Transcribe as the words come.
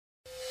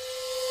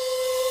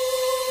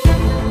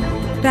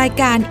ราย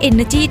การ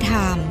Energy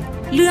Time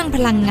เรื่องพ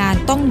ลังงาน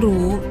ต้อง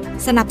รู้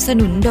สนับส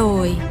นุนโด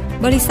ย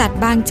บริษัท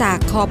บางจาก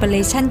คอร์ปอเร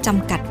ชั่นจ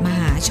ำกัดม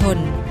หาชน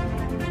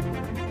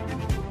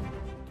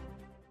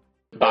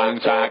บาง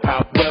จากขั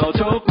บเร็ว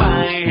ทุกไป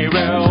ให้เ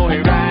ร็วให้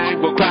แรง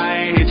กว่าใคร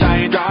ให้ใจ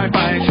ร้อยไป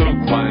ทุก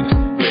วัน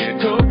เปลี่ยน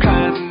ทุกคั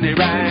นให้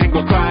แรงก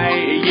ว่าใคร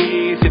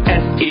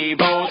20 SE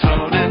Evo เท่า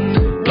นั้น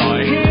ปล่อย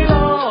ให้โล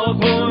ก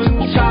หมุน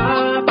ช้า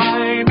ไป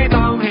ไม่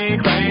ต้องให้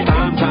ใครต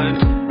ามทัน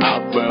อั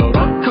พเวลร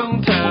ถของ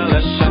เธอแล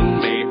ะฉัน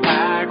ไม่แ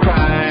พ้ใคร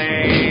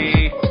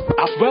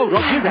อัพเวลร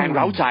ถให้แรงเ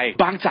ร้าใจ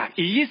บางจาก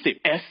E20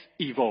 S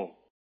Evo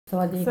ส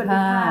วัสดีค่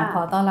ะข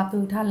อต้อนรับทุ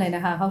กท่านเลยน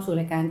ะคะเข้าสู่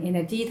รายการ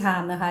Energy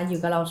Time นะคะอยู่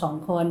กับเรา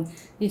2คน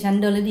ดิฉัน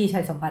ดลฤดีชั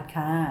ยสมบัติ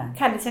ค่ะ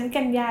ค่ะดิฉัน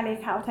กัญญาเลย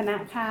ค่ะวัฒนะ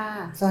ค่ะ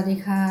สวัสดี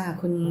ค่ะ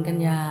คุณกัญ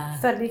ญา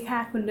สวัสดีค่ะ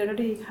คุณดลฤ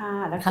ดีค่ะ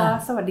แล้วก็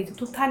สวัสดี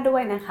ทุกท่านด้ว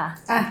ยนะคะ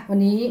วัน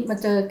นี้มา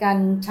เจอกัน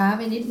ช้าไ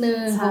ปนิดนึ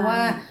งเพราะว่า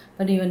พ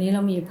อดีวันนี้เร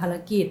ามีภาร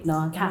กิจเนา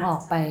ะต้องออ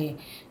กไป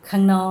ข้า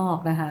งนอก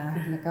นะคะ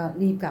แล้วก็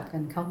รีบกลับกั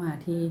นเข้ามา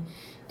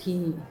ที่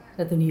ส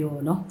ตูดิโอ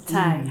เนาะใ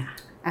ช่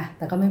ค่ะแ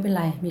ต่ก็ไม่เป็น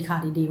ไรมีข่าว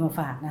ดีๆมา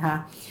ฝากนะคะ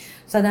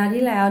สัปดาห์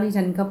ที่แล้วดิ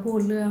ฉันก็พูด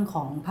เรื่องข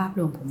องภาพร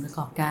วมผลประก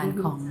อบการ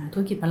ของธุ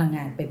รกิจพลังง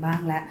านไปบ้าง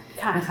แล้ว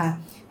นะคะ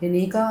ที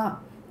นี้ก็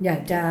อยา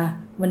กจะ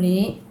วันนี้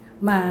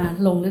มา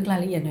ลงลึกราย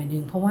ละเอียดหน่อยนึ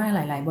งเพราะว่าห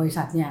ลายๆบริ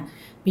ษัทเนี่ย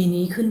ปี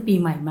นี้ขึ้นปี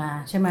ใหม่มา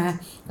ใช่ไหม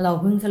เรา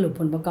เพิ่งสรุป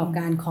ผลประกอบก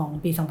ารของ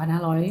ปี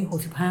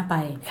2565ไป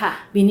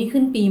ปีนี้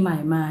ขึ้นปีใหม่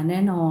มาแน่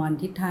นอน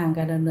ทิศทางก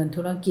ารดำเนิน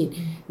ธุรกิจ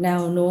แน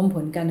วโน้มผ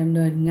ลการดำเ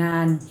นินงา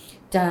น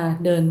จะ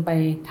เดินไป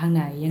ทางไ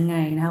หนยังไง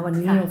นะคะวัน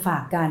นี้มาฝา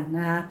กกันน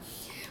ะคะ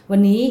วั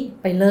นนี้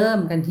ไปเริ่ม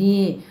กันที่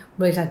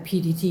บริษัท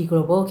PTT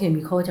Global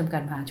Chemical จำกั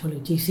ดมหาชนหรื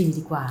อ GC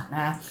ดีกว่าน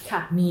ะ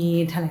มี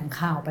แถลง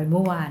ข่าวไปเ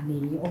มื่อวาน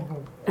นี้โอ้โห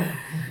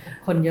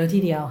คนเยอะที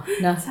เดียว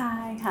นะใช่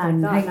ค่ะคน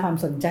ให้ความ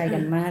สนใจกั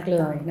นมากเล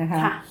ยนะค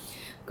ะ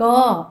ก็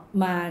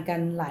มากั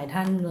นหลายท่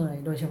านเลย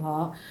โดยเฉพา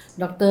ะ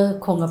ดร.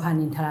คงกระพัน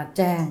ธ์ อินทรัตน์แ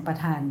จ้งประ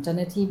ธานเจ้าห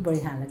น้าที่บ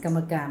ริหารและกรรม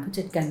การผู้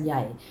จัดการให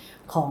ญ่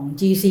ของ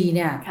GC เ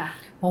นี่ย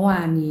เมื่อว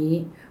านนี้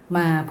ม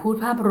าพูด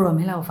ภาพรวม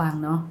ให้เราฟัง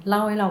เนาะเล่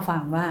าให้เราฟั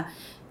งว่า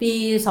ปี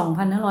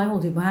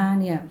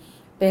2565เนี่ย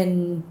เป็น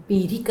ปี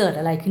ที่เกิด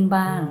อะไรขึ้น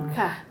บ้าง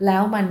แล้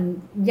วมัน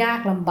ยาก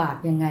ลำบาก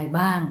ยังไง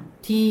บ้าง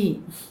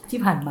ที่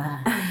ผ่านมา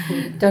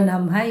จนท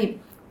ำให้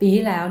ปี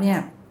ที่แล้วเนี่ย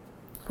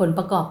ผลป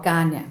ระกอบกา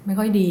รเนี่ยไม่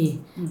ค่อยดี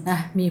นะ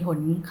มีผล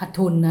ขาด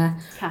ทุนนะ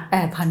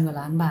 8,000 กว่า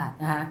ล้านบาท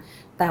นะคะ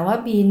แต่ว่า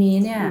ปีนี้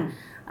เนี่ย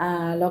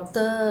ด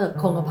ร.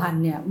คงกระพัน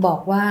ธ์เนี่ยบอก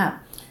ว่า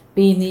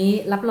ปีนี้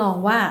รับรอง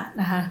ว่า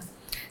นะคะ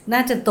น่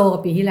าจะโตกว่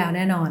าปีที่แล้วแ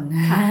น่นอน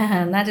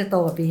น่าจะโต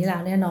กว่าปีที่แล้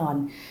วแน่นอน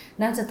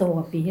น่าจะโตก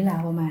ว่าปีที่แล้ว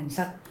ประมาณ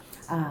สัก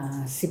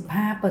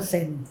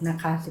15% นะ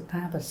คะ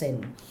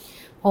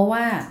 15% เพราะว่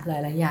าหล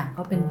ายๆอย่าง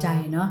ก็เป็นใจ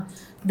เนาะ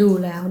ดู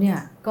แล้วเนี่ย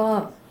ก็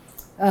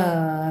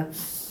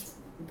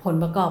ผล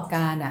ประกอบก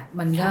าร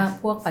มันก็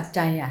พวกปัจ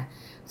จัย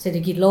เศรษฐ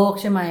กิจโลก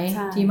ใช่ไหม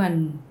ที่มัน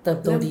เติบ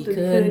โตดี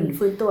ขึ้น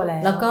ฟื้นตัว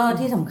แล้วก็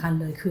ที่สำคัญ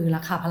เลยคือร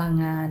าคาพลัง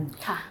งาน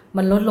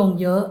มันลดลง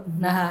เยอะ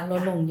นะคะล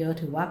ดลงเยอะ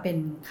ถือว่าเป็น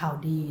ข่าว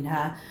ดีนะค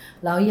ะ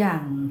แล้วอย่า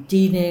ง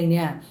จีนเองเ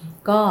นี่ย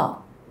ก็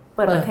เ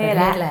ปิดประเทศ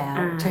แล้ว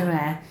ใช่ไหม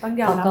ต้อง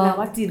ยอมรับนะ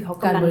ว่าจีนเขา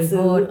กำลัง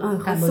ซื้อ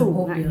เขาสู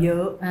งเยอ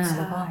ะแ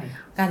ล้วก็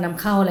การนำ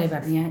เข้าอะไรแบ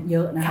บนี้เย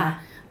อะนะคะ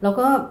แล้ว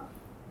ก็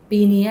ปี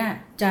นี้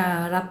จะ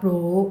รับ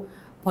รู้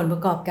ผลปร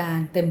ะกอบการ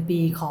เต็มปี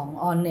ของ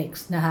Onnex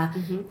นะคะ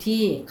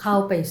ที่เข้า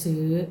ไป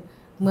ซื้อ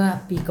เมื่อ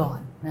ปีก่อน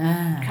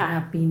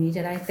ปีนี้จ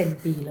ะได้เต็ม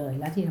ปีเลย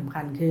และที่สำ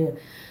คัญคือ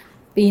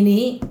ปี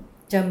นี้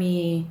จะมี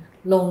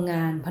โรงง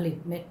านผลิต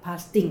เม็ดพลา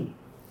สติก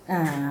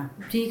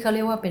ที่เขาเ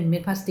รียกว่าเป็นเม็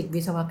ดพลาสติก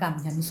วิศวกรรม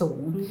ชั้นสู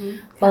ง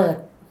เ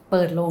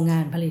ปิดโรงงา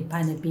นผลิตภา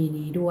ยในปี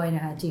นี้ด้วยน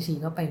ะคะ GC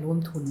ก็ไปร่วม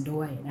ทุน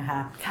ด้วยนะคะ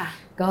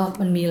ก็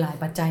มันมีหลาย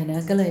ปัจจัยน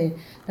ะก็เลย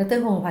ดร.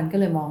พงษ์พันธ์ก็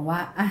เลยมองว่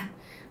า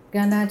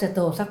ก็น่าจะโต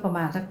สักประม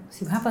าณสัก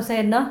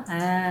 15% เนาะ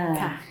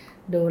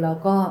ดูแล้ว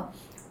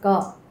ก็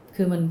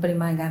คือมันปริ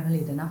มาณการผ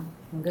ลิตเนาะ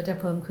มันก็จะ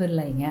เพิ่มขึ้นอะ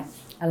ไรอย่างเงี้ย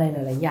อะไรห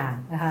ลายๆอย่าง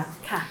นะคะ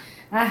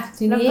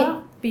ทีนี้แล้วก็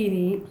ปี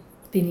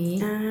นี้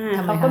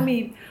เขาก็มี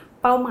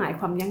เป้าหมาย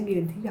ความยั่งยื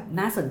นที่แบบ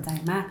น่าสนใจ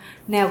มาก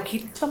แนวคิ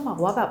ดต้องบอก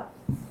ว่าแบบ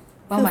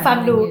คือฟัง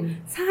ดู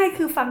ใช่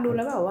คือฟังดูแ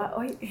ล้วแบบว่าโ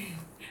อ๊ย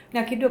แน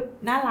วคิดดู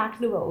น่ารัก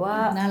ดูแบบว่า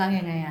น่ารัก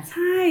ยังไงใ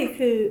ช่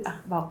คือ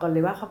บอกก่อนเล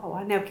ยว่าเขาบอกว่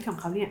าแนวคิดของ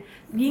เขาเนี่ย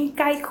ยิ่ง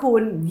ใกล้คุ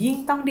ณยิ่ง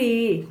ต้องดี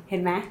เห็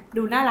นไหม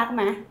ดูน่ารักไ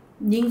หม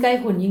ยิ่งใกล้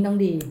คุณยิ่งต้อง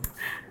ดี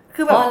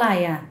คือแบบเพราะอะไร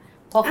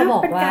เพราะเขาบอ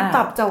กว่าเป็นการต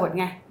อบโจทย์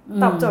ไง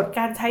ตอบโจทย์ก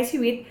ารใช้ชี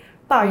วิต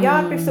ต่อยอ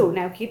ดไปสู่แ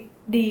นวคิด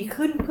ดี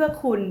ขึ้นเพื่อ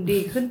คุณดี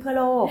ขึ้นเพื่อ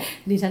โลก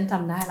ดิฉันจ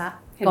ำได้ละ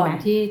ก่อน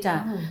ที่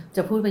จ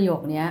ะพูดประโยค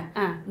นี้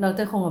ด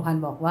ร.คงกระพัน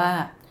ธ์บอกว่า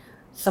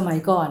สมัย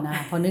ก่อนนะ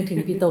พอนึกถึง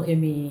ปิโตรเค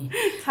มี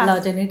เรา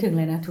จะนึกถึงอะ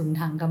ไรนะถุง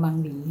ถังกำมัง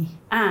หวี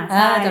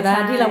จะได้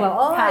ที่เราแบบ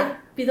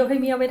ปิโตรเค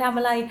มีเอาไปทำ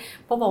อะไร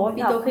พอบอกว่า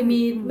ปิโตรเค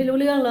มีไม่รู้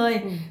เรื่องเลย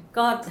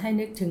ก็ให้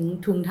นึกถึง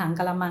ถุงถังก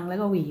ะละมังแล้ว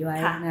ก็หวีไว้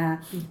นะ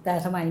แต่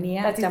สมัยนี้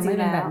จะไม่เ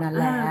ป็นแบบนั้น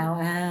แล้ว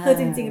คือ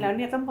จริงๆแล้วเ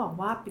นี่ยต้องบอก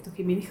ว่าปิโตรเค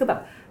มีนี่คือแบ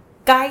บ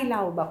ใกล้เร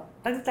าแบบ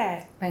ตั้งแต่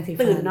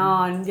ตื่นนอ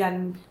นยัน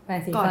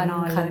ก่อนน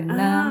อนขัน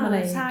น้ำอะไร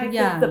ทุกอ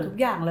ย่างเกือบทุก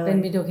อย่างเลยเป็น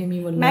ปิโตรเคมี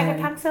หมดเลยแม้กระ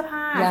ทั่งเสื้อผ้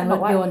าอย่างร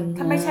ถยนต์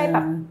ถ้าไม่ใช่แบ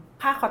บ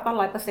ผ้าคอตตอน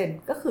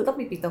 100% ก็คือต้อง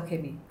มีปิโตรเค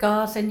มีก็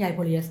เส้นใยโพ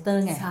ลีเอสเตอ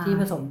ร์ไงที่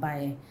ผสมไป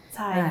ใ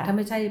ช่ถ้าไ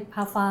ม่ใช่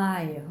ผ้าฝ้า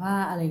ยผ้า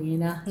อะไรอย่างนี้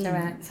นะใช่ไหม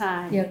ใช่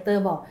ดร.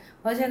บอก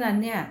เพราะฉะนั้น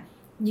เนี่ย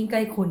ยิ่งใก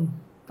ล้คุณ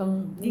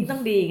ยิ่งต้อ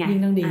งดีไงยิ่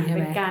งต้องดีใช่ไหม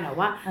เป็นการแบบ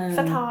ว่าส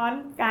ะท้อน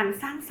การ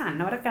สร้างสรรค์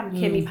นวัตกรรมเ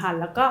คมีภัณฑ์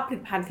แล้วก็ผลิ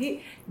ตภัณฑ์ที่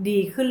ดี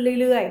ขึ้น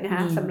เรื่อยๆนะค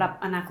ะสำหรับ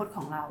อนาคตข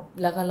องเรา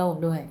แล้วก็โลก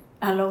ด้วย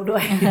โลกด้ว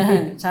ย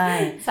ใช่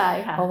ใช่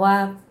ค่ะเพราะว่า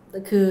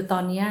คือตอ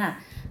นนี้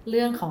เ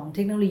รื่องของเท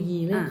คโนโลยี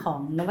เรื่องของ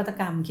นวัต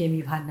กรรมเค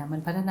มีภัณฑ์นะมั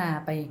นพัฒนา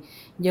ไป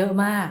เยอะ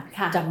มาก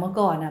จากเมื่อ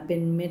ก่อนเป็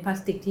นเม็ดพลาส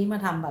ติกที่มา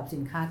ทำแบบสิ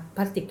นค้าพ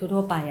ลาสติก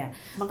ทั่วๆไป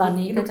ตอน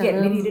นี้ก็จะเ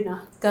ริ่ม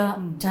ก็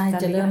ใช่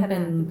จะเริ่มเป็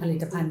นผลิ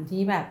ตภัณฑ์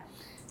ที่แบบ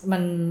มั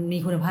นมี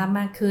คุณภาพ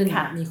มากขึ้น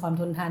มีความ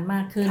ทนทานม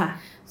ากขึ้น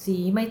สี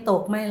ไม่ต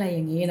กไม่อะไรอ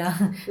ย่างนี้นะ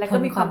แล้วก็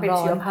มีความเป็น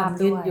ชีวภาพ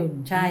ยืดหยุ่น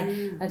ใช่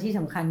และที่ส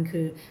ำคัญ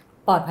คือ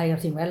ปลอดภัยกับ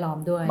สิ่งแวดล้อม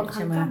ด้วยใ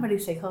ช่ไหมบางครั้งก็มารี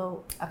ไซเคิล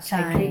ใ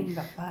ช่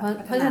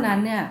เพราะฉะนั้น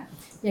เนี่ย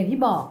อย่างที่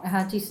บอกนะค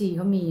ะ GC เ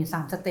ขามี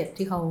3สเต็ป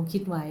ที่เขาคิ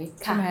ดไว้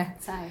ใช่ไหม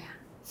ใช่ค่ะ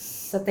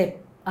สเ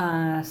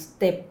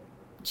ต็ป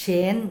เช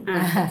น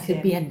คือ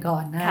เปลี่ยนก่อ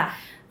นนะ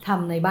ท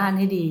ำในบ้านใ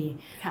ห้ดี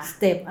ส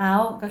เต็ปเอา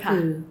ท์ก็คื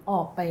ออ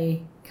อกไป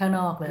ข้างน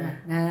อกเลย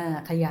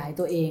ขยาย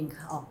ตัวเอง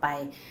ออกไป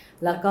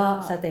แล้วก็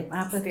สเต็ป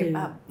อัพก็คือ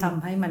ท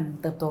ำให้มัน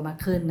เติบโตมาก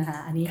ขึ้นนะคะ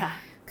อันนี้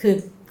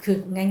คือ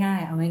ง่าย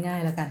ๆเอาง่าย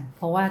ๆแล้วกันเ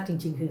พราะว่าจ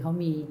ริงๆคือเขา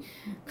มี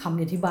คำ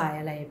อธิบาย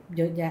อะไรเ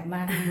ยอะแยะม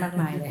าก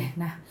มายเลย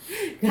นะ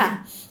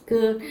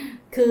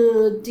คือ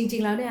จริ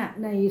งๆแล้วเนี่ย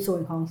ในส่ว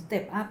นของ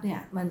Step Up เนี่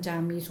ยมันจะ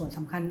มีส่วนส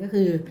ำคัญก็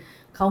คือ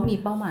เขามี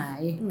เป้าหมาย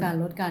การ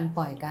ลดการป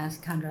ล่อยก๊าซ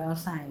คาร์บอนไดออก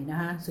ไซด์นะ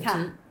คะสุท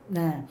ธิน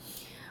ะ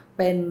เ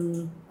ป็น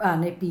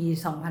ในปี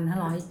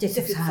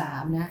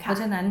 2573 นะเพรา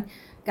ะฉะนั้น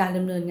การด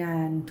ำเนินงา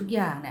นทุกอ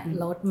ย่างเนี่ย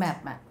โรดแมป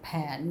แผ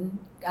น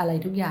อะไร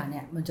ทุกอย่างเ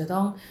นี่ยมันจะต้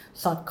อง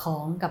สอดคล้อ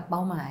งกับเป้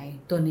าหมาย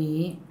ตัวนี้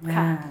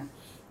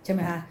ใช่ไห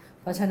มคะ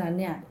เพราะฉะนั้น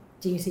เนี่ย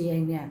GC เอ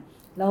งเนี่ย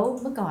แล้ว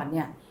เมื่อก่อนเ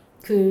นี่ย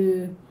คือ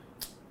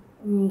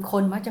ค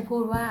นมักจะพู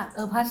ดว่า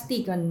พลาสติ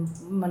ก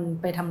มัน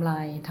ไปทำลา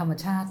ยธรรม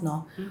ชาติเนา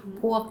ะ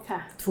พวก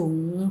ถุง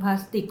พลา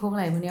สติกพวกอะ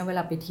ไรพวกนี้เวล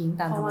าไปทิ้ง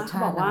ตามธรรมชา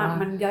ติบอกว่า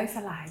มันย่อยส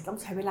ลายต้อง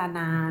ใช้เวลา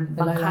นาน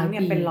บางครั้งเนี่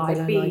ยเป็น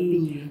100 ปี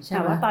แ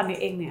ต่ว่าตอนนี้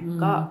เองเนี่ย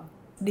ก็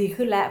ดี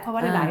ขึ้นแล้วเพราะว่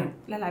า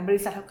หลายบริ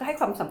ษัทเขาก็ให้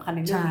ความสำคัญใน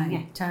เรื่องนี้ไง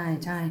ใ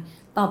ช่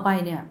ต่อไป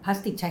เนี่ยพลาส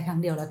ติกใช้ครั้ง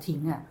เดียวแล้วทิ้ง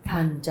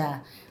มันจะ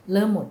เ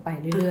ริ่มหมดไป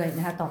เรื่อยๆน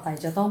ะคะต่อไป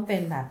จะต้องเป็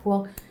นแบบพวก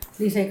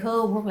รีไซเคิล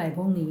พวกอะไรพ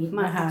วกนี้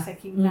นะคะรีไซ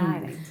เคิลได้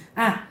เลย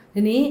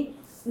ทีนี้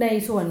ใน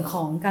ส่วนข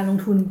องการลง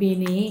ทุนปี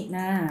นี้น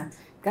ะ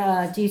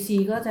GC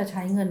ก็จะใ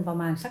ช้เงินประ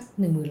มาณสัก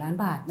 10,000 ล้าน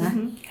บาทนะ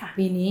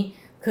ปีนี้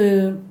คือ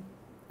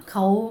เข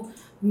า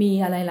มี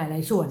อะไรหล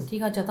ายๆส่วนที่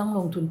เขาจะต้องล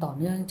งทุนต่อ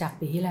เนื่องจาก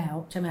ปีที่แล้ว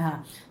ใช่ไหมคะ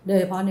โดย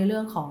เฉพาะในเรื่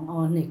องของ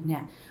Onyx เ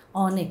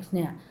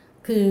นี่ย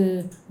คือ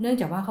เนื่อง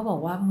จากว่าเขาบอ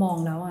กว่ามอง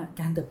แล้ว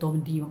การเติบโตมั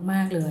นดีม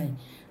ากๆเลย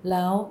แ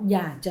ล้วอย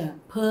ากจะ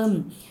เพิ่ม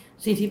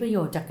สิทธิประโย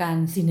ชน์จากการ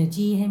ซินเนอร์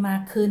จีให้มา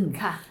กขึ้น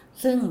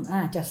ซึ่งอ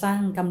าจจะสร้าง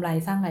กำไร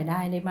สร้างรายได้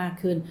ได้มาก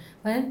ขึ้นเ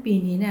พราะฉะนั้นปี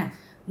นี้เนี่ย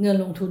เงิน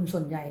ลงทุนส่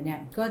วนใหญ่เนี่ย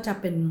ก็จะ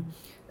เ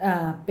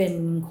ป็น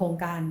โครง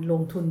การล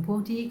งทุนพวก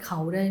ที่เขา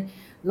ได้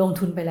ลง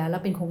ทุนไปแล้ว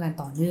เป็นโครงการ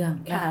ต่อเนื่อง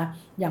นะคะ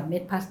อย่างเม็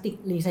ดพลาสติก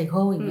รีไซเคิ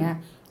ลอย่างเงี้ย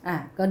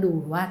ก็ดู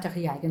ว่าจะข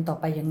ยายกันต่อ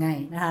ไปยังไง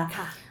นะคะ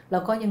แล้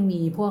วก็ยัง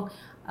มีพวก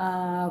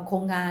โคร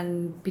งการ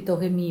ปิโตร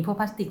เคมีพวก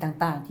พลาสติก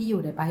ต่างๆที่อ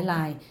ยู่ในไพป์ไล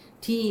น์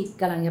ที่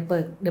กำลังจะเปิ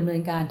ดดำเนิ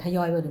นการทย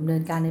อยเปิดดำเนิ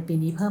นการในปี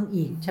นี้เพิ่ม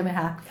อีกใช่ไหมค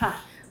ะ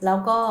แล้ว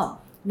ก็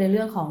ในเ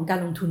รื่องของการ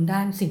ลงทุนด้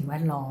านสิ่งแว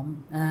ดล้อม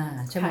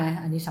ใช่ไหม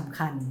อันนี้สำ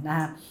คัญนะ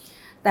คะ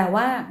แต่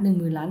ว่า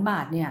 10,000 ล้านบ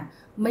าทเนี่ย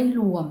ไม่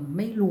ร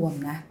วม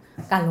นะ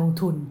การลง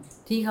ทุน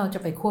ที่เขาจะ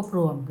ไปควบร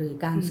วมหรือ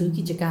การซื้อ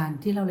กิจการ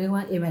ที่เราเรียก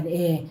ว่า M&A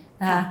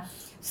นะคะ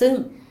ซึ่ง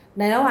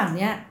ในระหว่าง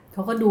นี้เข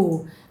าก็ดู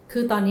คื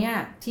อตอนนี้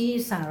ที่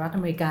สหรัฐอ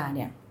เมริกาเ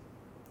นี่ย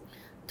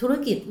ธุร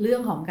กิจเรื่อ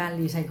งของการ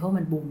รีไซเคิล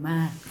มันบูมม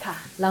าก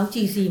แล้ว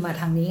GC มา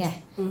ทางนี้ไง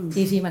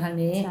GC มาทาง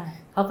นี้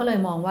เขาก็เลย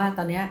มองว่าต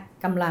อนนี้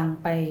กำลัง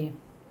ไป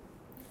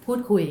พูด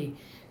คุย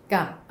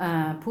กับ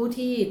ผู้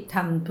ที่ท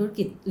ำธุร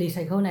กิจรีไซ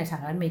เคิลในสห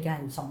รัฐอเมริกา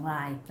อยู่2 ร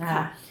ายนะค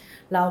ะ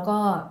แล้วก็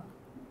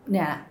เ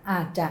นี่ยอ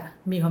าจจะ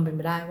มีความเป็นไ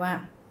ปได้ว่า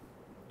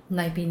ใ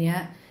นปีนี้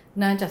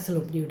น่าจะส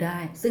รุปดีลได้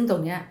ซึ่งตร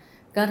งเนี้ย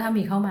ก็ถ้า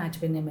มีเข้ามาจะ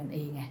เป็น M&A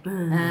ไง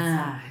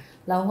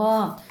แล้วก็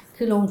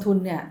คือลงทุน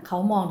เนี่ยเขา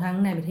มองทั้ง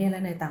ในประเทศแล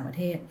ะในต่างประ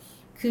เทศ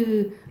คือ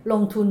ล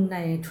งทุนใน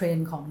เทรน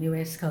ด์ของ New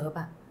S Curve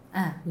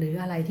หรือ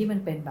อะไรที่มัน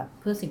เป็นแบบ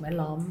เพื่อสิ่งแวด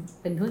ล้อม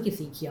เป็นธุรกิจ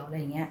สีเขียวอะไร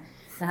อย่างเงี้ย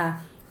นะคะ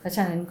เพราะฉ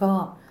ะนั้น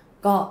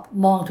ก็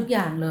มองทุกอ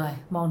ย่างเลย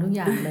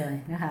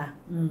นะคะ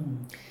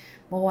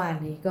เมื่อวาน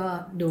นี้ก็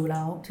ดูแ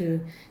ล้วคือ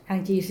ทาง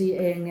GC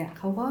เองเนี่ยเ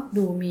ขาก็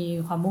ดูมี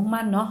ความมุ่ง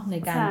มั่นเนาะใน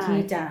การที่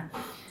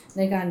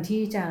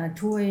จะ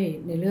ช่วย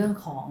ในเรื่อง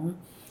ของ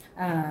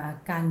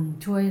การ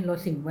ช่วยลด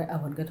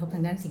ผลกระทบท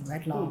างด้านสิ่งแว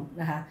ดล้อม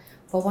นะคะ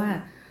เพราะว่า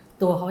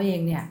ตัวเขาเอง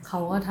เนี่ยเขา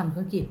ก็ทำธุ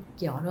รกิจ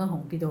เกี่ยวกับเรื่องขอ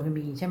งปิโตรเค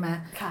มีใช่ไหม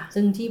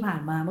ซึ่งที่ผ่า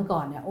นมาเมื่อก่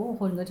อนเนี่ย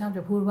คนก็ชอบจ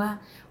ะพูดว่า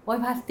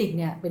พลาสติก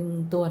เนี่ยเป็น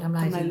ตัวทำล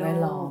ายสิ่งแวด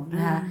ล้อมน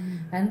ะคะ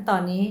งั้นตอ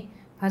นนี้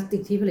พลาสติ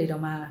กที่ผลิตออ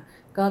กมา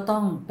ก็ต้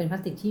องเป็นพลา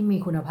สติกที่มี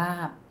คุณภา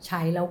พใช้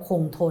แล้วค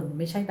งทน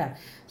ไม่ใช่แบบ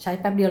ใช้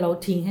แป๊บเดียวเรา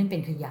ทิ้งให้เป็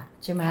นขยะ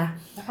ใช่ไหม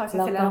แล้วพอใช้เ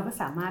สร็จแล้วเราก็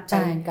สามารถ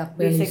กับ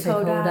รีไซเคิล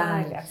ได้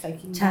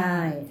ใช่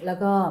แล้ว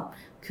ก็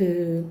คือ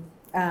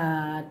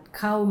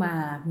เข้ามา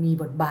มี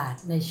บทบาท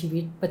ในชีวิ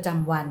ตประจ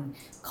ำวัน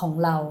ของ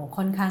เรา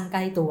ค่อนข้างใก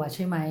ล้ตัวใ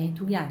ช่ไหม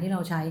ทุกอย่างที่เรา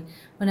ใช้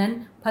เพราะนั้น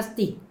พลาส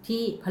ติก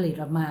ที่ผลิต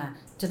ออกมา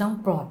จะต้อง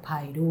ปลอดภั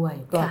ยด้วย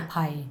ปลอด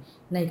ภัย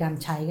ในการ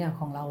ใช้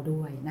ของเรา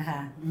ด้วยนะค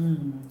ะ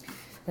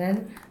ดังนั้น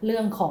เรื่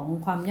องของ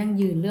ความยั่ง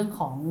ยืนเรื่อง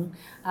ของ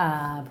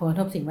ผลกระ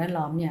ทบสิ่งแวด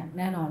ล้อมเนี่ยแ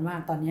น่นอนว่า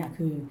ตอนนี้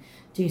คือ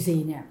GC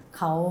เนี่ยเ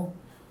ข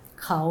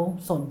า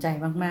สนใจ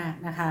มาก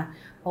ๆนะคะ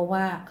เพราะว่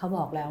าเขาบ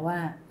อกแล้วว่า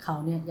เขา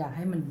เนี่ยอยากใ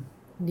ห้มัน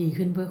ดี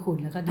ขึ้นเพื่อคุณ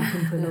แล้วก็ดีขึ้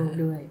นเพื่อโลก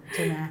ด้วยใ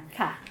ช่ไหม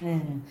ค่ะ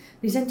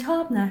ดิฉันชอ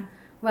บนะ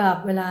แบบ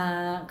เวลา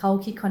เขา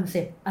คิดคอนเซ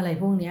ปต์อะไร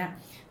พวกนี้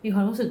มีคว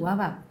ามรู้สึกว่า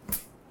แบบ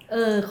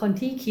คน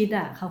ที่คิด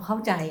เขาเข้า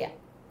ใจ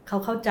เขา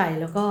เข้าใจ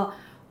แล้วก็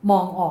ม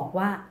องออก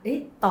ว่า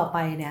ต่อไป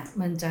เนี่ย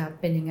มันจะ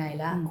เป็นยังไง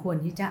แล้วควร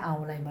ที่จะเอา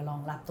อะไรมารอ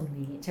งรับตรง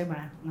นี้ใช่ไหม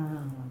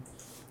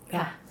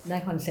ค่ะได้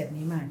คอนเซปต์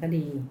นี้มาก็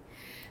ดี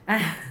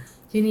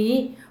ทีนี้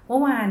เมื่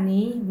อวาน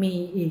นี้มี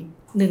อีก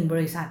1บ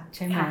ริษัทใ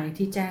ช่ไหม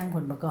ที่แจ้งผ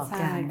ลประกอบ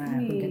การมา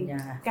คุณกัญญ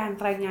าการ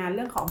รายงานเ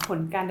รื่องของผล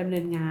การดำเนิ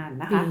นงาน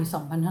นะคะปี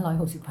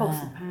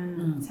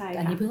2565ใช่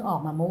อันนี้เพิ่งออก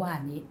มาเมื่อวา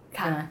นนี้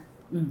ค่ะ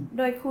โ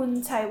ดยคุณ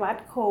ชัยวัฒ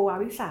น์โควา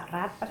วิสา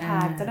รัตน์ประธา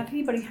นเจ้าหน้า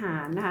ที่บริหา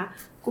รนะคะ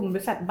กลุ่มบ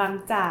ริษัทบาง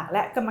จากแล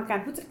ะกรรมการ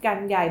ผู้จัดการ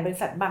ใหญ่บริ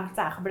ษัทบางจ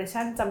ากคอร์ปอเร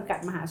ชั่นจำกัด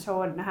มหาช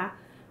นนะคะ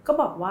ก็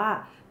บอกว่า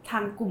ทา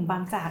งกลุ่มบา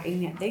งจากเอง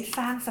เนี่ยได้ส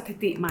ร้างสถิ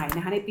ติใหม่น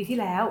ะคะในปีที่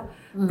แล้ว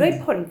ด้วย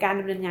ผลการ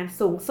ดำเนินงาน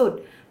สูงสุด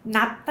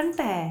นับตั้ง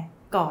แต่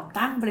ก่อ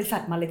ตั้งบริษั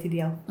ทมาเลยทีเ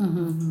ดียว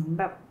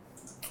แบบ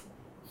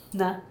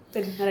นะเป็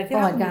นอะไรที่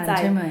น่าภูมิใจ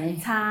ใช่ไหม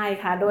ใช่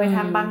ค่ะโดยท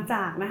างบางจ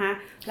ากนะคะ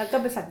แล้วก็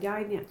บริษัทย่อ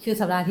ยเนี่ยคือ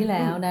สัปดาห์ที่แ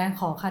ล้วนะ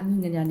ขอขั้น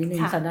เงินยันนิดนึง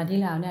สัปดาห์ที่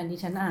แล้วเนี่ยดิ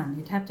ฉันอ่าน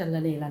นี่แทบจะร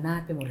ะเนระนา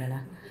ดไปหมดเลยน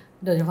ะ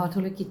โดยเฉพาะ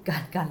ธุรกิจกา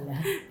รกันและ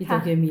ปิโตร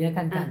เคมีและก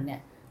ารกันเนี่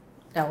ย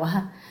แต่ว่า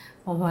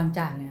พอบางจ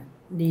ากเนี่ย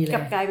ดีเลยก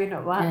ลับกลายเป็นแบ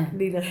บว่า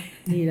ดีเล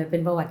ยเป็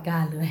นประวัติกา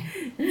รเลย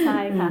ใช่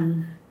ค่ะ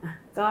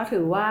ก็ถื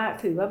อว่า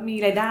มี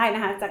รายได้น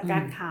ะคะจากกา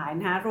รขาย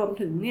นะคะรวม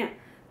ถึงเนี่ย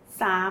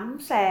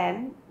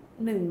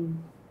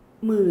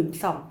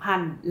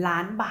312,000 ล้า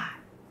นบาท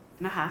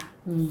นะคะ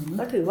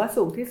ก็ถือว่า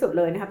สูงที่สุด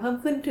เลยนะคะเพิ่ม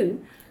ขึ้นถึง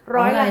ร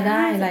ายไ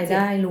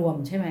ด้รวม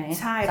ใช่ไหม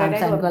ใช่รายได้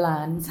รวมกว่าล้า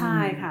นใช่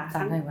ค่ะ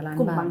ทั้ง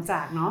กลุ่มบางจ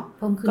ากเนาะเ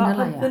พิ่มขึ้นเท่าไ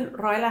หร่ขึ้น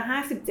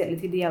57%เล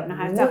ยทีเดียวนะค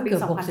ะจากปี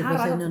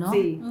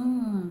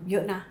2564เยอ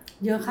ะนะ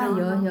เยอะค่ะ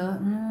เยอะ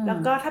แล้ว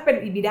ก็ถ้าเป็น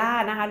EBITDA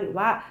นะคะหรือ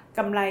ว่าก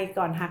ำไร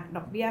ก่อนหักด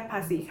อกเบี้ยภา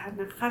ษี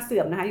ค่าเสื่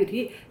อมนะคะอยู่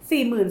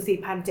ที่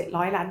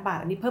 44,700 ล้านบาท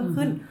อันนี้เพิ่ม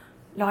ขึ้น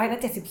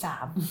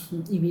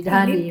173 EBITDA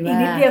ดีมากอีก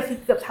นิดเดียวคือ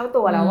เกือบเท่า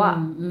ตัวแล้วอ่ะ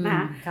น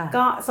ะ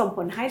ก็ส่งผ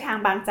ลให้ทาง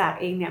บางจาก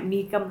เองเนี่ยมี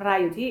กำไร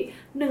อยู่ที่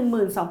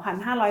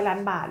 12,500 ล้าน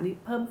บาทนี่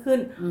เพิ่มขึ้น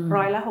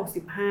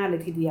165เล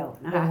ยทีเดียว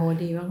นะคะโอ้โห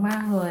ดีมา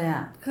กๆเลยอ่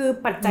ะคือ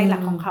ปัจจัยหลั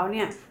กของเขาเ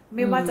นี่ยไ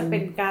ม่ว่าจะเป็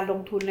นการล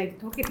งทุนใน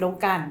ธุรกิจโรง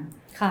กลั่น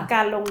ก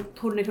ารลง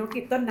ทุนในธุรกิ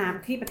จต้นน้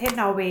ำที่ประเทศ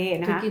นอร์เวย์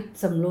นะคะธุรกิจ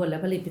สำรวจและ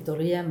ผลิตปิโตร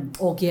เลียม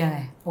โอเกี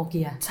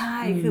ยใช่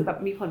คือแบบ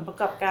มีผลประ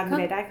กอบการ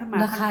รายได้เข้ามา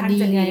ราคาดี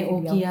ไงโอ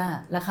เกีย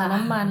ราคาน้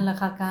ำมันรา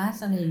คาก๊าซ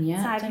อะไรอย่างเงี้ย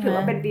ใช่ถือ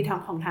ว่าเป็นดีทอ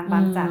งของทางบา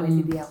งจากเลย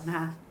ทีเดียวนะค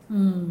ะ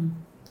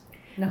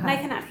ใน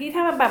ขณะที่ถ้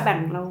ามาแบ่ง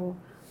เรา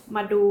ม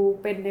าดู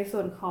เป็นในส่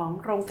วนของ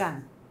โรงกลั่น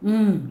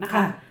นะค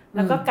ะแ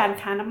ล้วก็การ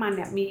ค้าน้ำมันเ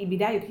นี่ยมี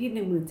EBITDA อยู่ที่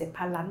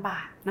 17,000 ล้านบา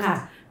ทนะคะ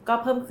ก็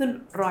เพิ่มขึ้น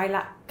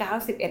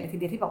91%เลยที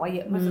เดียวที่บอกว่าเย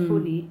อะเมื่อสักครู่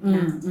นี้น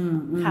ะ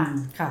ค่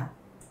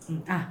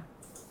ะ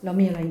แล้ว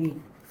มีอะไรอีก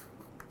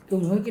กลุ่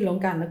มธุรกิจโรง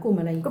กลั่นและกลุ่ม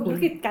อะไรกลุ่มธุร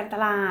กิจการต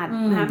ลาด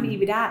นะคะมี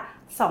EBITDA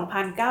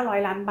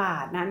 2,900 ล้านบา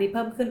ทนะนี่เ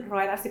พิ่มขึ้น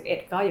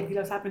11%ก็อย่างที่เ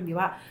ราทราบกันดี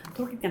ว่า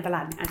ธุรกิจการตลา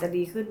ดอาจจะ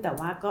ดีขึ้นแต่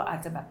ว่าก็อาจ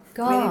จะแบบ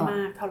ไม่ได้ม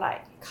ากเท่าไหร่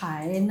ขา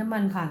ยน้ำมั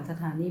นผ่านส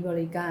ถานีบ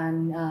ริการ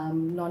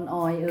นอนอ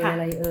อยอะ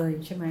ไร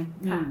ใช่ไหม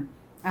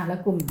แล้ว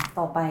กลุ่ม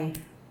ต่อไป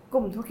ก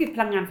ลุ่มธุรกิจพ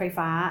ลังงานไฟ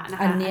ฟ้านะค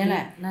ะอันนี้แหล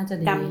ะน่าจะ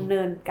ดีดำเ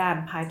นินการ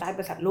ภายใต้บ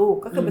ริษัทลูก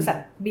ก็คือบริษัท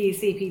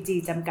BCPG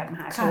จำกัดม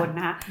หาชน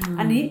นะคะ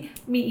อันนี้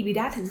มี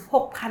EBITDA ถึง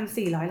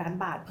 6,400 ล้าน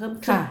บาทเพิ่ม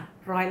ขึ้น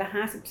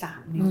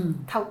153นี่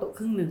เท่าตัวค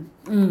รึ่งหนึ่ง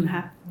นะค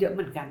ะเยอะเห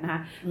มือนกันนะคะ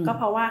ก็เ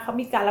พราะว่าเขา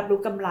มีการรับรู้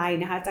กำไร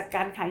นะคะจากก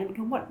ารขายเงิน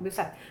ทั้งหมดบริ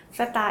ษัท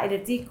Star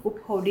Energy Group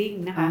Holding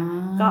นะคะ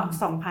ก็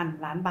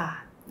 2,000 ล้านบา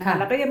ทนะคะ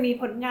แล้วก็ยังมี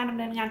ผลงานดำ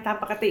เนินงานตาม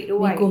ปกติ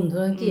ด้วยมีกลุ่ม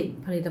ธุรกิจ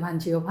ผลิตภัณ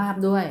ฑ์ชีวภาพ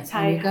ด้วย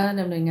อันนี้ก็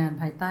ดำเนินงาน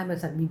ภายใต้บริ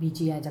ษัท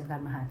BBGI จำกัด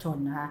มหาชน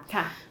นะคะ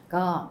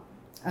ก็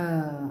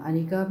อัน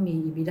นี้ก็มี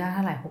EBITDA เท่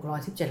าไหร่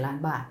617 ล้าน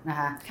บาทนะ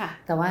คะ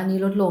แต่ว่านี้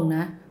ลดลงน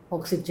ะ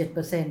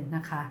 67% น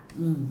ะคะ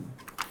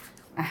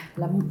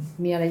แล้ว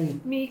มีอะไรอีก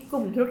มีก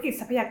ลุ่มธุรกิจ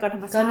ทรัพยากรธร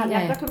รมชาติแล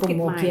ะก็ธุรกิจใ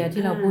หม่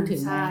ที่เราพูดถึ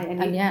ง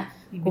อันเนี้ย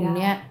กลุ่มเ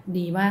นี้ย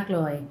ดีมากเล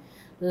ย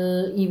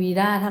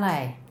EBITDA เท่าไหร่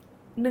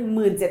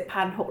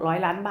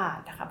17,600 ล้านบาท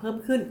นะคะเพิ่ม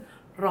ขึ้น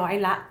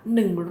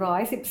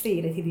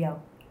114เลยทีเดียว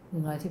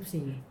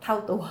114เท่า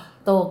ตัว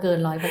โตเกิน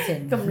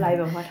 100% กำไร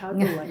แบบว่าเท่า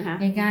ตัวนะคะ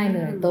ง่ายๆเล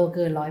ยโตเ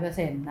กิน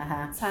 100% นะค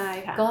ะใช่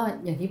ค่ะก็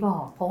อย่างที่บอ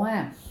กเพราะว่า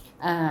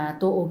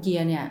ตัวโอเกี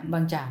ยเนี่ยบา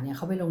งจากเนี่ยเ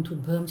ขาไปลงทุน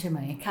เพิ่มใช่ไหม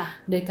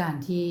ด้วยการ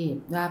ที่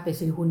ว่าไป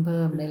ซื้อหุ้นเ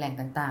พิ่มในแหล่ง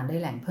ต่างๆได้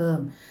แหล่งเพิ่ม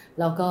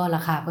แล้วก็ร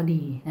าคาก็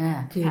ดีน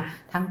ะคือ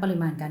ทั้งปริ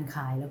มาณการข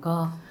ายแล้วก็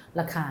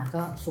ราคา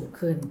ก็สูง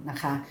ขึ้นนะ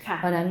คะเ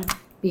พราะฉะนั้น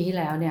ปีที่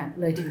แล้วเนี่ย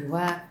เลยถือ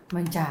ว่าบ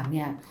างจากเ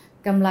นี่ย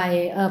กำไร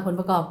ผล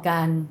ประกอบกา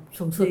ร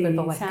สูงสุดเป็น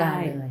ประวัติการ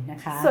เลยนะ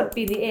คะส่วน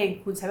ปีนี้เอง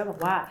คุณชัยบอก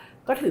ว่า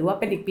ก็ถือว่า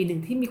เป็นอีกปีหนึ่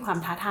งที่มีความ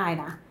ท้าทาย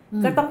นะ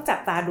ก็ต้องจับ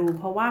ตาดูเ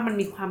พราะว่ามัน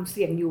มีความเ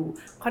สี่ยงอยู่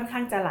ค่อนข้า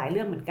งจะหลายเ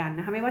รื่องเหมือนกันน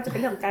ะคะไม่ว่าจะเป็น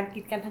เรื่องของการ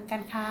กีดกันทางกา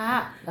รค้า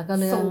แล้วก็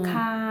เรื่องสงคร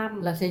าม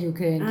รัสเซียยูเ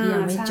ครนที่ยั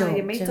งไม่จบใ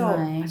ช่ไหม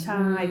ใ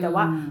ช่แต่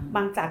ว่าบ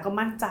างจากก็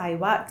มั่นใจ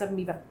ว่าจะ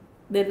มีแบบ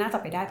เดินหน้าต่อ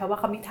ไปได้เพราะว่า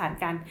เขามีฐาน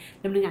การ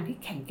ดำเนินงานที่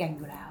แข็งแกร่งอ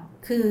ยู่แล้ว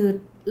คือ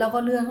แล้วก็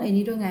เรื่องไอ้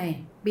นี้ด้วยไง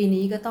ปี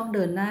นี้ก็ต้องเ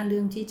ดินหน้าเรื่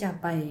องที่จะ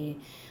ไป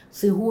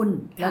ซื้อหุ้น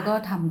แล้วก็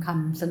ทำค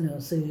ำเสนอ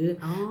ซื้อ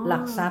หลั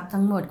กทรัพย์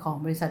ทั้งหมดของ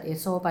บริษัทเอส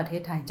โซประเท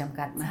ศไทยจำ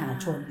กัดมหา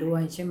ชนด้ว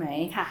ยใช่ไหม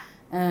ค่ะ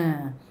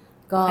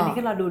อันนี้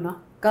ก็รอดูเนาะ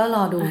ก็ร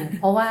อดู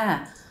เพราะว่า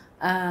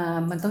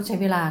มันต้องใช้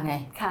เวลาไง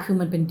คือ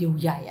มันเป็นดีล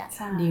ใหญ่อะ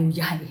ดีลใ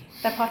หญ่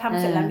แต่พอทำ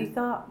เสร็จแล้วนี่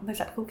ก็บริ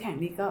ษัทคู่แข่ง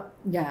นี่ก็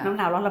น้ำห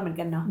นาวร้อนเราเหมือน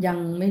กันเนาะยัง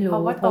ไม่รู้เพร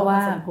าะว่า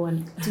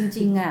จ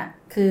ริงๆอะ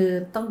คือ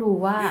ต้องดู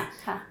ว่า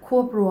ค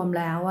วบรวม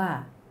แล้วอะ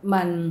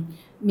มัน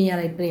มีอะ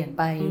ไรเปลี่ยน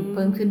ไปเ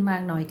พิ่มขึ้นมา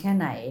กน้อยแค่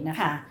ไหนนะ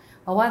คะ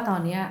เพราะว่าตอน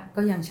นี้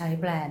ก็ยังใช้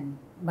แบรนด์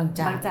บาง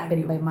จากเป็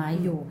นใบไม้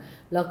อยู่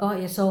แล้วก็เ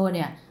อสโซเ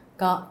นี่ย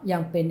ก็ยั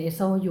งเป็นเอสโ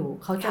ซอยู่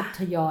เขาจะ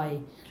ทยอย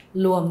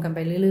รวมกันไป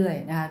เรื่อย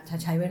ๆนะคะจะ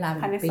ใช้เวลาเ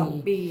ป็นปี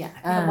2 ปีอ่ะ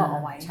ที่เขาบอกเอ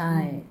าไว้ใช่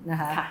นะ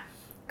คะ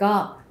ก็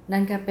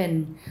นั่นก็เป็น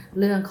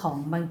เรื่องของ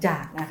บางจา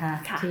กนะคะ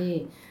ที่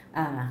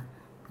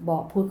บอ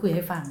กพูดคุยใ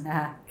ห้ฟังนะค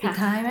ะปิด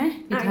ท้ายไหม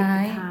ปิดท้า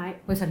ย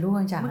บริษัทลูกบ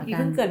างจากเมื่อกี้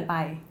เพิ่งเกินไป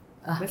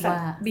บริษัท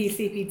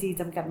BCPG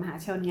จำกัดมหา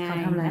ชนไง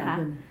นะคะ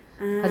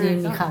พอดี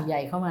มีข่าวใหญ่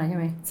เข้ามาใช่ไ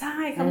หมใช่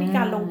เขามีก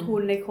ารลงทุ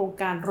นในโครง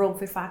การโรงไ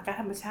ฟฟ้าก๊าซ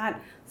ธรรมชาติ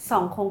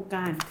2โครงก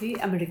ารที่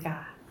อเมริกา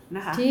น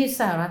ะคะที่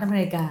สหรัฐอเม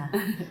ริกา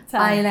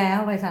ไปแล้ว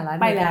ไปสหรัฐอ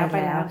เมริกาไป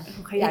แล้ว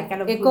ขยายการ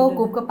ลงทุนเอโก้ก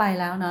รุ๊ปก็ไป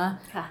แล้วเนาะ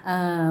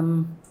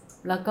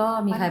แล้วก็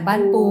มีใครบ้า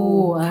นปู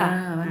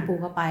บ้านปู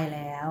ก็ไปแ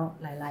ล้ว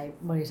หลาย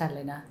ๆบริษัทเล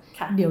ยนะ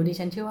เดี๋ยวดิ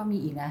ฉันเชื่อว่ามี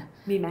อีกนะ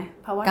มีไหม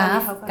เพราะว่าก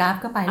ราฟ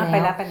ก็ไปแ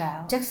ล้ว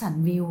แจ็คสัน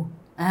วิว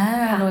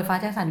โดยฟ้า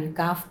แจ็คสันวิว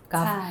กราฟ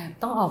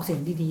ต้องออกเสีย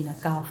งดีๆนะ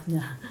กราฟเนี่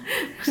ย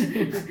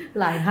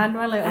หลายท่าน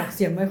ว่าเลยออกเ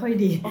สียงไม่ค่อย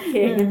ดีโอเค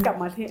งั้นกลับ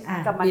มาที่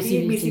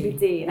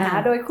BCPG นะคะ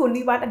โดยคุณ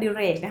นิวัฒน์อดิเ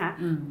รกนะคะ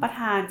ประธ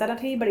านเจ้าหน้า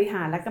ที่บริห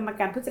ารและกรรม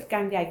การผู้จัดกา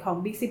รใหญ่ของ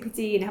BCPG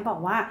นะคะบอก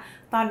ว่า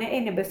ตอนนี้เอ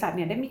งเนี่ยบริษัทเ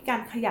นี่ยได้มีการ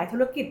ขยายธุ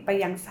รกิจไป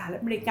ยังสหรัฐ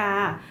อเมริกา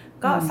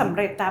ก็สำเ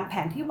ร็จตามแผ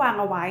นที่วาง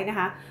เอาไว้นะ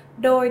คะ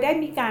โดยได้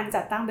มีการ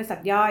จัดตั้งบริษัท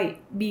ย่อย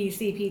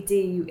BCPG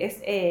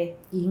USA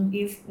Inc.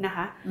 นะค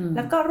ะแ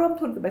ล้วก็ร่วม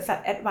ทุนกับบริษัท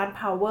Advanced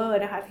Power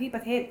นะคะที่ป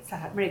ระเทศสห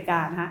รัฐอเมริกา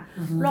นะคะ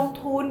ลง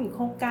ทุนโค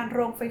รงการโ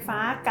รงไฟฟ้า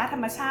ก๊าซธร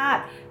รมชา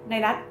ติใน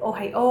รัฐโอไ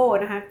ฮโอ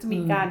นะคะจะมี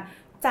การ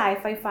จ่าย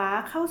ไฟฟ้า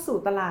เข้าสู่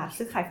ตลาด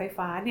ซื้อขายไฟ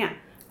ฟ้าเนี่ย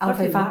เอาไ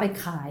ฟฟ้าไป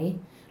ขาย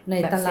ใน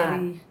ตลาด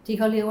ที่เ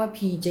ขาเรียกว่า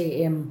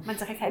PJM มัน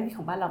จะคล้ายๆมีข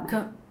องบ้านเราไหม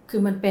คื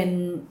อมันเป็น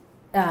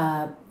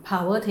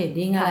power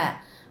trading แหละ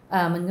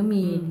มันก็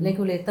มี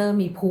regulator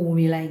มี pool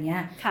มีอะไรเงี้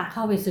ยเข้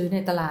าไปซื้อใน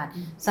ตลาด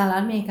สหรั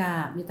ฐอเมริกา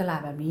มีตลาด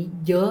แบบนี้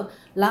เยอะ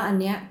แล้วอัน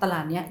เนี้ยตลา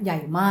ดเนี้ยใหญ่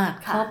มาก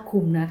ครอบคลุ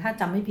มนะถ้า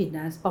จำไม่ผิดน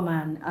ะประมา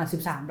ณ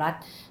13 รัฐ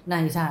ใน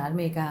สหรัฐอ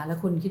เมริกาแล้ว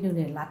คุณคิดดูเ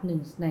นี่ยรัฐหนึ่ง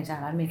ในสห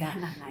รัฐอเมริกา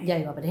ใหญ่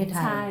กว่าประเทศไท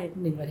ย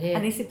1ประเทศ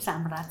อันนี้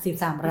13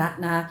 รัฐ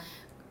นะ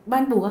บ้า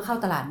นปูก็เข้า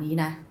ตลาดนี้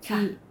นะ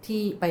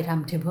ที่ไปท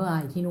ำ Temple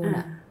Eye ที่นู่น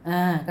อ่ะ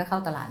ก็เข้า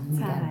ตลาดนี้เห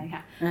มือนกันใช่ค่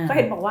ะก็เ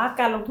ห็นบอกว่า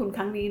การลงทุนค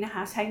รั้งนี้นะค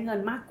ะใช้เงิน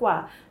มากกว่า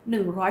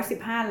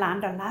$115 ล้าน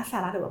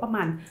หรือว่าประม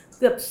าณ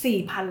เกือบ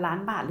 4,000 ล้าน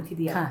บาทเลยที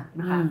เดียว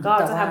นะคะก็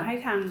จะทำให้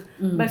ทาง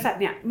บริษัท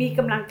เนี่ยมีก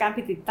ำลังการผ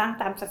ลิตติดตั้ง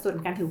ตามสัดส่วน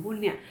การถือหุ้น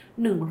เนี่ย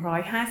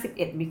151 เ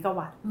มกะ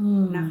วัตต์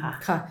นะคะ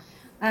ค่ะ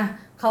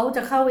เขาจ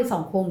ะเข้าไป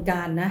2โครงก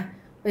ารนะ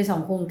ไป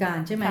2โครงการ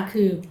ใช่ไหม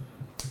คือ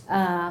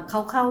เข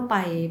าเข้าไป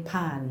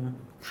ผ่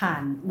า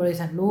นบริ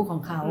ษัทลูกขอ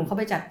งเขา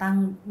ไปจัดตั้ง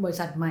บริ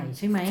ษัทใหม่ใ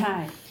ช่ไหมใช่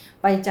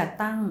ไปจัด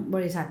ตั้งบ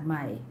ริษัทให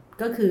ม่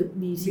ก็คือ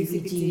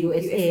BCPG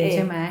USA ใ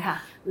ช่ไหม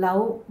แล้ว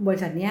บริ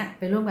ษัทเนี้ยไ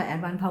ปร่วมกับ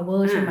Advanced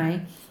Power ใช่ไหม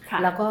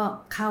แล้วก็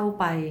เข้า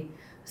ไป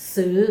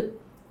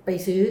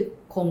ซื้อ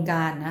โครงก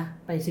ารนะ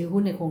ไปซื้อ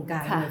หุ้นในโครงกา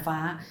รไฟฟ้า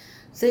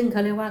ซึ่งเข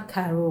าเรียกว่า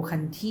Caro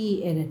County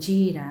Energy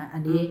นะอั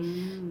นนี้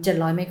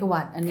700 เมกะ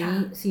วัตต์อันนี้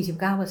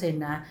 49% น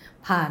ะ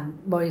ผ่าน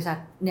บริษัท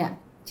เนี่ย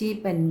ที่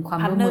เป็นความ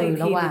ร่วมมือ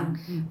ระหว่าง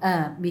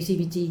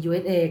BCPG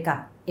USA กับ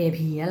AP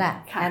นั่นแหละ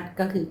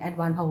ก็คือ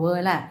Advanced Power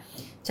แหละ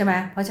ใช่ไหม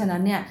เพราะฉะนั้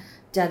นเนี่ย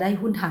จะได้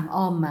หุ้นทาง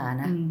อ้อมมา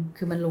นะ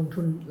คือมันลง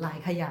ทุนหลาย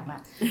ขยักอ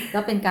ะก็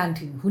เป็นการ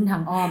ถือหุ้นทา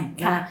งอ้อม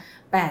นะ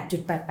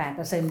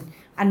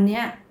 8.88% อันเนี้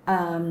ย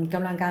ก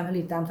ำลังการผ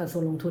ลิตตามสัดส่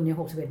วนลงทุนเนี่ย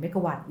61 เมก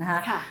ะวัตต์นะคะ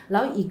แล้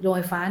วอีกโรงไ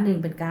ฟฟ้าหนึ่ง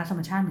เป็นก๊าซธรร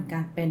มชาติเหมือนกั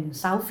นเป็น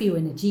Southfield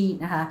Energy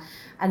นะคะ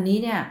อันนี้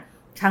เนี่ย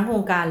ทั้งโคร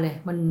งการเลย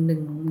มัน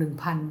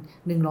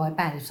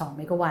 1,182 เ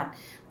มกะวัตต์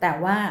แต่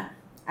ว่า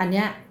อันเ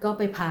นี้ยก็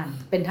ไปผ่าน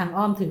เป็นทาง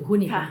อ้อมถือหุ้น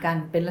อีกเหมือนกัน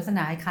เป็นลักษณ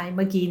ะคล้ายเ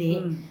มื่อกี้นี้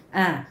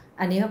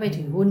อันนี้ก็ไป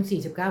ถือหุ้น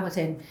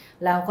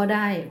 49% แล้วก็ไ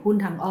ด้หุ้น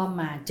ทางอ้อม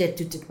มา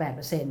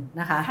 7.78% น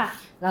ะคะ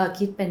แล้ว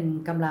คิดเป็น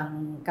กำลัง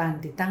การ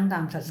ติดตั้งตา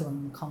มสัดส่วน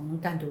ของ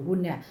การถือหุ้น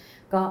เนี่ย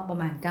ก็ประ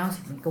มาณ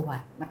90เมกะวั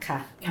ตต์นะคะ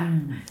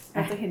เร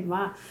าจะเห็นว่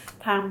า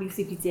ทาง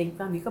BCPJ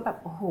ตอนนี้ก็แบบ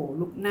โอ้โห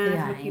ลุกหน้า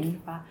ธุรกิจ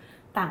ว่า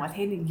ต่างประเท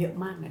ศนี่เยอะ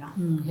มากเลยเนาะ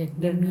เห็น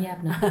เงียบ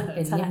ๆนะเ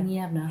ป็นเงี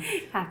ยบๆนะ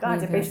ค่ะก็อาจ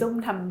จะไปซุ่ม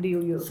ทำดีล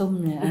อยู่ซุ่ม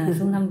เนี่ย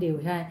ซุ่มทำดีล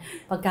ใช่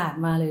ประกาศ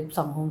มาเลย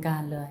2โครงกา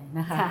รเลย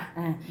นะคะ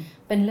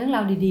เป็นเรื่องร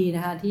าวดีๆน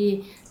ะคะที่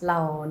เรา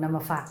นำม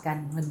าฝากกัน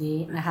วันนี้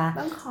นะคะ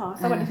ต้องขอ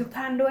สวัสดีทุก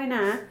ท่านด้วยน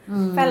ะ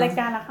แฟนราย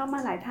การเราเข้ามา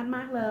หลายท่านม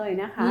ากเลย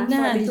นะคะส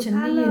วัสดีทุก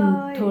ท่านเล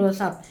ยโทร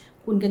ศัพท์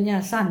คุณกัญญา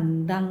สั่น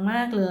ดังม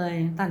ากเลย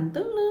สั่น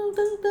ตึ้งเ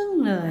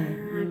ลย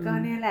ก็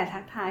เนี่ยแหละทั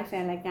กทายแฟ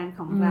นรายการข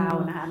องเรา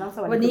นะคะต้องส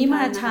วัสดีวันนี้ม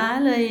าช้า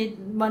เลย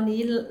วันนี้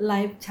ไล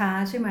ฟ์ช้า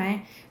ใช่ไหม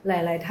หล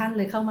ายๆท่านเ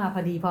ลยเข้ามาพ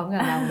อดีพร้อมกั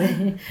บเราเลย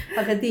ป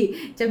กติ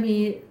จะมี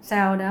แซ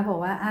วนะบอก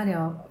ว่าเดี๋ย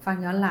วฟัง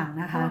ย้อนหลัง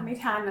นะคะไม่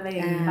ทันอะไรอ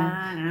ย่างนี้บ้า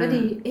งก็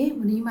ดี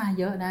วันนี้มา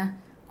เยอะนะ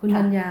คุณ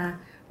กัญญา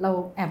เรา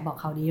แอบบอก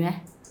ข่าวดีไหม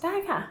ได้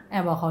ค่ะแอ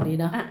บบอกข่าวดี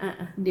เนาะ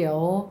เดี๋ยว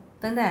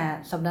ตั้งแต่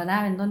สัปดาห์หน้า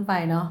เป็นต้นไป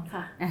เนาะ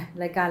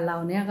รายการเรา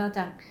เนี่ยก็จ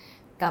ะ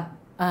กับ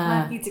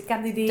กิจกรรม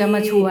ดีๆจะมา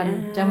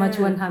ช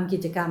วนทำกิ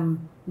จกรรม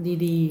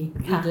ดี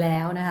ๆอีกแล้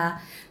วนะคะ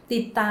ติ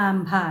ดตาม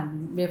ผ่าน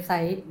เว็บไซ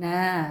ต์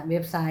เว็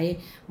บไซต์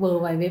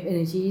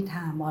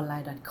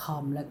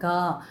www.energytimeonline.com แล้วก็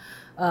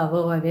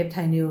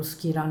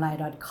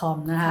www.thainewskironline.com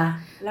นะคะ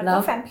แล้ว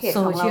แฟนเพจโซ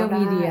เชียล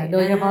มีเดียโด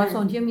ยเฉพาะโซ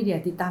เชียลมีเดีย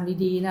ติดตาม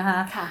ดีๆนะคะ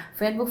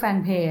Facebook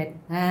Fanpage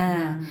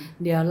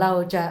เดี๋ยวเรา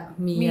จะ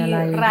มีอะไร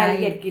รายละ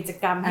เอียดกิจ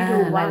กรรมให้ดู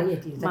ว่า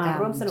มา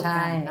ร่วมสนุก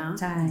กัน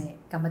ใช่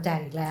กลับมาแจก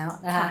อีกแล้ว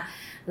นะคะ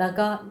แล้ว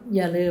ก็อ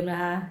ย่าลืมนะ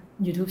คะ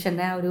YouTube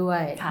Channel ด้ว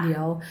ยเดี๋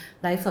ยว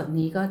ไลฟ์สด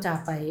นี้ก็จะ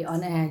ไปออ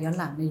นแอร์ย้อน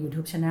หลังใน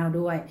YouTube Channel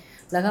ด้วย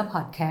แล้วก็พ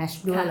อดแคส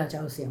ต์ด้วยเราจะ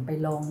เอาเสียงไป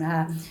ลงนะค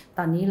ะต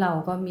อนนี้เรา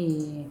ก็มี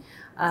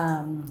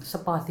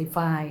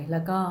Spotify แล้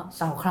วก็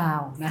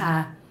SoundCloud นะคะ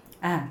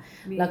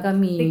แล้วก็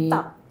มี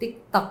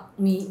TikTok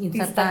มี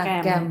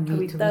Instagram มี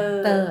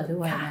Twitter ด้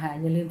วยนะคะ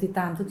อย่าลืมติดต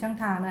ามทุกช่อง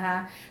ทางนะคะ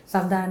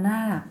สัปดาห์หน้า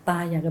ตา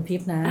อย่างกระพริ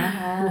บนะ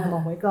บ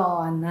อกไว้ก่อ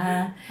นนะคะ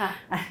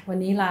วัน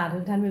นี้ลาทุ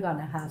กท่านไปก่อน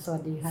นะคะสวั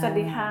สดีค่ะสวัส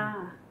ดีค่ะ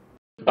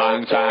บาง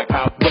จาก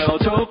ขับเร็ว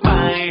ทุกไป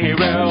ให้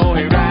เร็วใ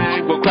ห้แรง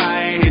กว่าใคร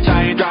ให้ใจ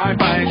ร้อย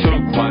ไปทุ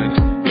กวัน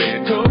เปลี่ยน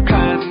ทุก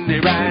คันให้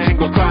แรง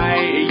กว่าใคร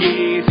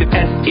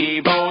20 SE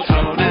Volt เท่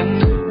านั้น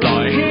ปล่อ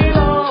ยให้โล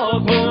ก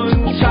หมุน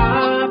ช้า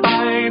ไป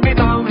ไม่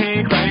ต้องให้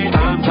ใครต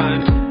ามทัน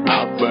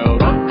อัพเวล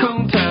รถของ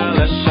เธอแล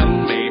ะฉัน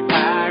ไม่แ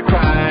พ้ใคร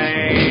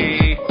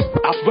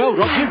อัพเวล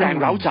รถให้แรง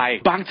เร้าใจ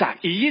บางจาก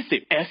E20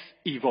 S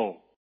Evo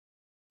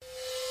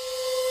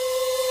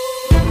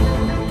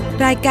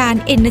รายการ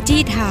Energy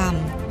Time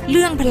เ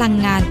รื่องพลัง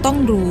งานต้อง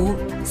รู้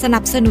สนั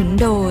บสนุน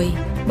โดย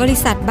บริ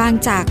ษัทบาง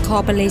จากคอ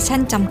ร์ปอเรชั่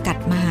นจำกัด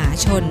มหา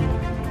ชน